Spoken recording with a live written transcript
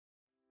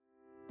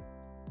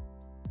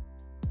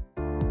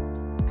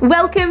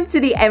Welcome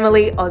to the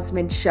Emily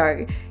Osmond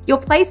Show, your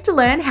place to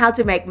learn how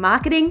to make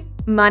marketing,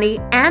 money,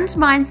 and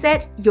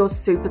mindset your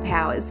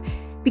superpowers.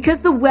 Because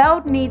the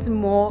world needs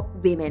more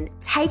women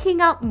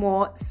taking up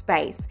more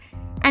space.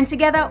 And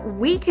together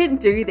we can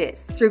do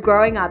this through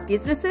growing our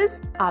businesses,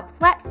 our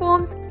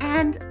platforms,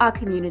 and our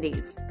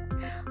communities.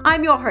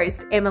 I'm your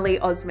host, Emily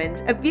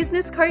Osmond, a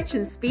business coach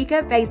and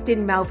speaker based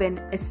in Melbourne,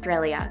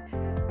 Australia.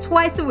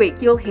 Twice a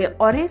week, you'll hear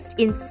honest,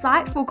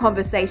 insightful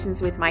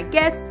conversations with my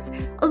guests,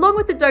 along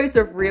with a dose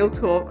of real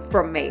talk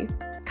from me.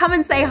 Come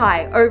and say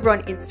hi over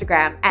on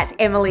Instagram at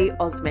Emily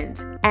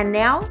Osmond. And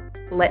now,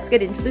 let's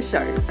get into the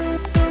show.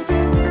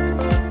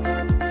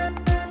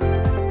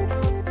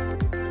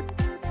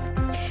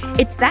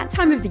 It's that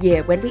time of the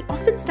year when we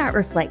often start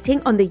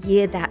reflecting on the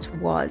year that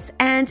was,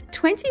 and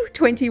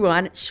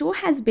 2021 sure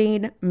has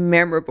been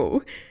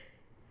memorable.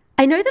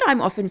 I know that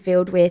I'm often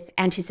filled with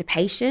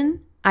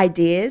anticipation,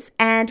 ideas,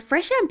 and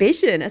fresh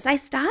ambition as I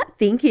start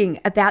thinking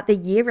about the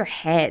year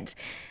ahead.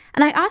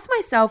 And I ask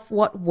myself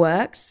what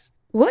worked,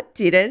 what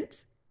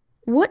didn't,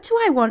 what do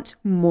I want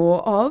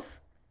more of,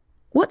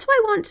 what do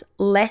I want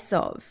less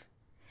of,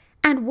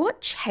 and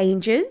what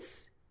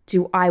changes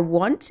do I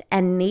want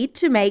and need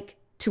to make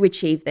to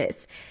achieve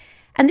this.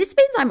 And this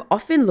means I'm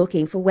often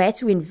looking for where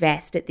to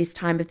invest at this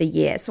time of the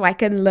year so I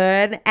can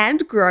learn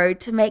and grow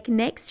to make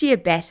next year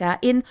better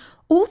in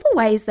all the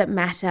ways that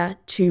matter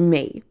to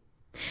me.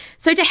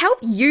 So to help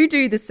you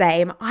do the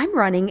same, I'm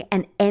running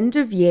an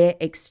end-of-year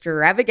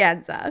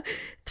extravaganza.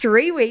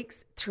 3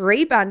 weeks,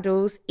 3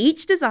 bundles,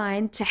 each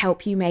designed to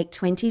help you make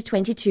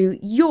 2022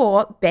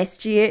 your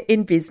best year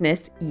in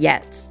business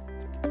yet.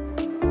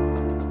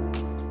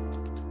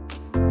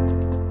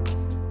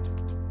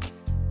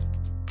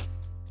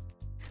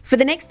 For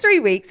the next 3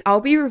 weeks, I'll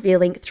be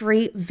revealing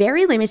 3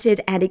 very limited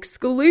and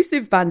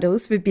exclusive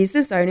bundles for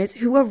business owners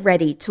who are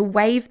ready to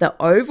wave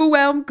the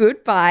overwhelm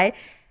goodbye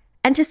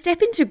and to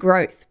step into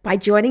growth by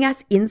joining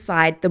us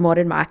inside the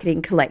Modern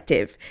Marketing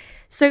Collective.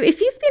 So if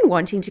you've been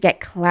wanting to get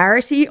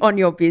clarity on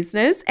your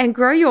business and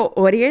grow your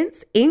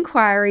audience,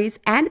 inquiries,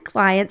 and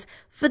clients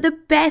for the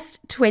best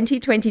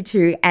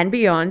 2022 and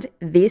beyond,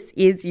 this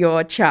is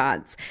your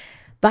chance.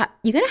 But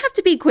you're going to have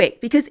to be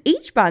quick because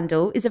each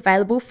bundle is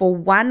available for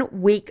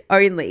 1 week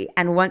only.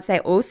 And once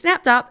they're all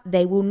snapped up,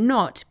 they will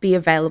not be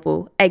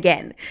available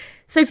again.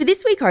 So for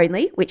this week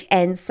only, which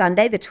ends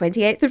Sunday, the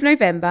 28th of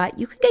November,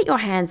 you can get your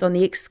hands on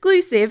the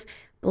exclusive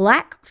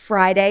Black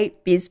Friday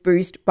Biz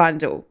Boost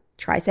bundle.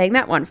 Try saying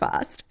that one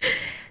fast.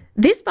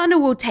 This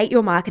bundle will take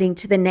your marketing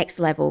to the next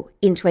level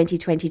in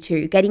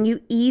 2022, getting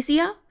you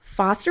easier,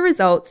 faster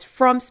results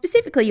from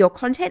specifically your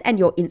content and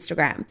your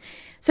Instagram.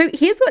 So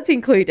here's what's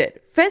included.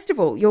 First of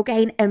all, you'll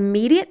gain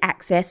immediate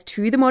access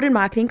to the Modern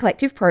Marketing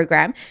Collective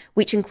program,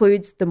 which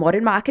includes the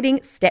Modern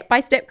Marketing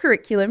step-by-step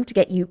curriculum to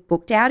get you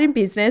booked out in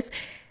business,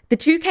 the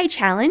 2K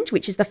challenge,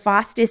 which is the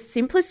fastest,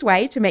 simplest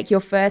way to make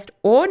your first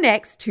or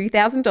next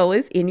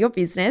 $2,000 in your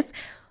business,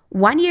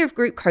 1 year of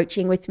group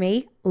coaching with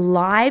me,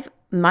 live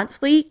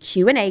monthly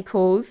Q&A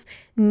calls,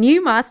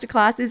 new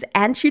masterclasses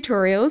and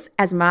tutorials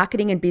as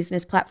marketing and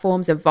business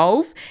platforms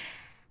evolve,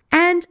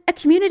 and a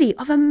community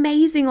of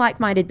amazing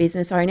like-minded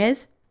business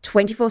owners,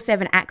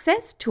 24/7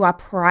 access to our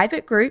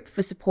private group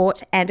for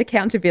support and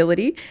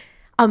accountability,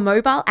 a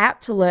mobile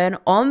app to learn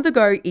on the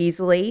go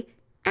easily,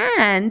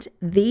 and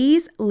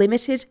these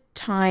limited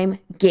time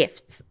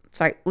gifts.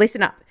 So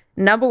listen up.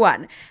 Number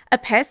 1, a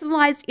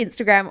personalized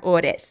Instagram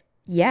audit.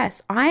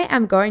 Yes, I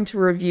am going to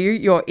review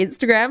your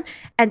Instagram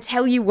and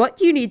tell you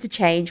what you need to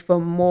change for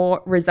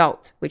more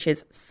results, which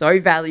is so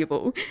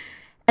valuable.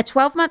 A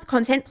 12-month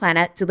content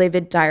planner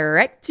delivered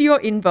direct to your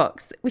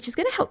inbox, which is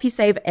going to help you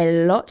save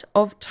a lot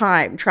of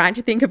time trying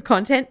to think of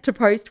content to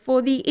post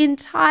for the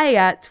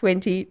entire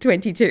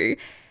 2022.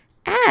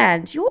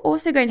 And you're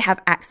also going to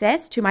have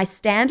access to my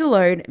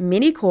standalone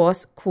mini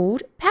course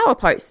called Power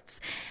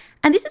Posts.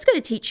 And this is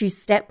going to teach you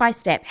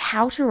step-by-step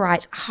how to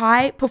write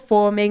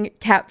high-performing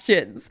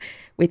captions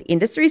with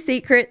industry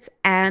secrets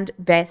and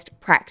best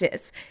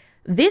practice.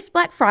 This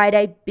Black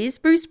Friday Biz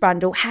Boost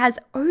bundle has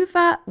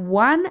over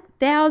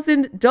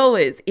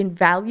 $1,000 in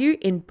value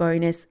in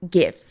bonus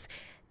gifts.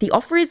 The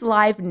offer is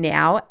live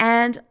now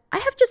and I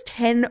have just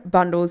 10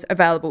 bundles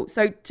available,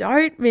 so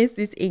don't miss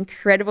this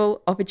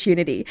incredible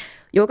opportunity.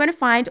 You're going to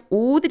find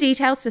all the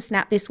details to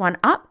snap this one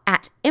up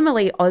at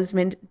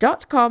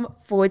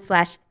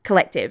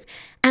emilyosmond.com/collective.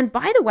 And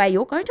by the way,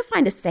 you're going to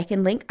find a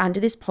second link under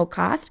this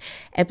podcast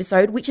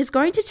episode, which is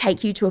going to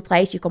take you to a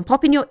place you can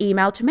pop in your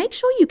email to make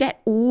sure you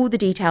get all the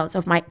details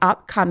of my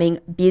upcoming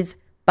biz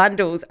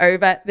bundles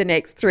over the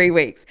next 3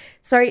 weeks.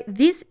 So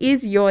this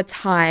is your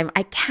time.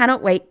 I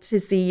cannot wait to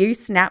see you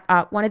snap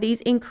up one of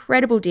these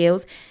incredible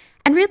deals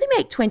and really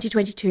make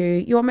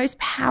 2022 your most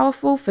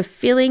powerful,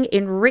 fulfilling,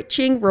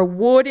 enriching,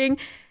 rewarding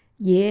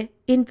year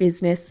in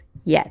business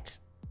yet.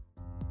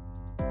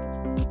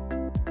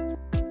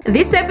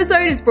 This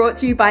episode is brought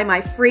to you by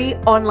my free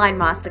online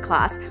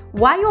masterclass,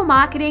 Why Your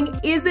Marketing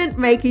Isn't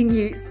Making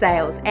You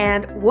Sales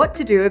and What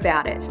to Do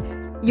About It.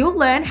 You'll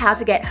learn how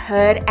to get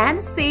heard and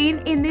seen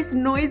in this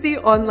noisy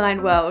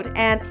online world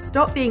and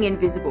stop being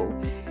invisible.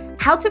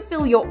 How to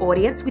fill your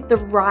audience with the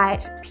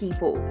right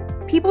people.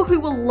 People who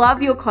will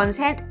love your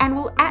content and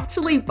will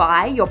actually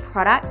buy your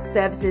products,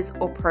 services,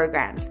 or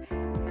programs.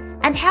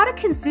 And how to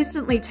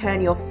consistently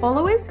turn your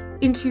followers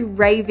into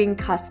raving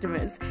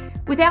customers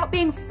without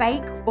being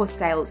fake or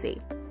salesy.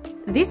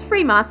 This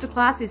free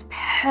masterclass is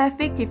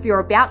perfect if you're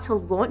about to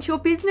launch your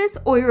business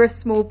or you're a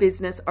small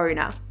business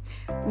owner.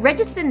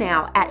 Register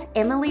now at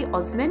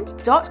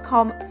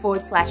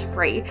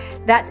emilyosmond.com/free.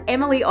 That's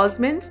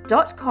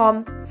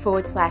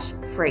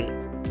emilyosmond.com/free.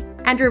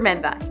 And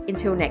remember,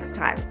 until next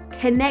time,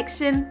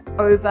 connection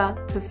over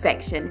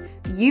perfection.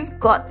 You've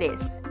got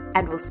this,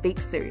 and we'll speak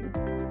soon.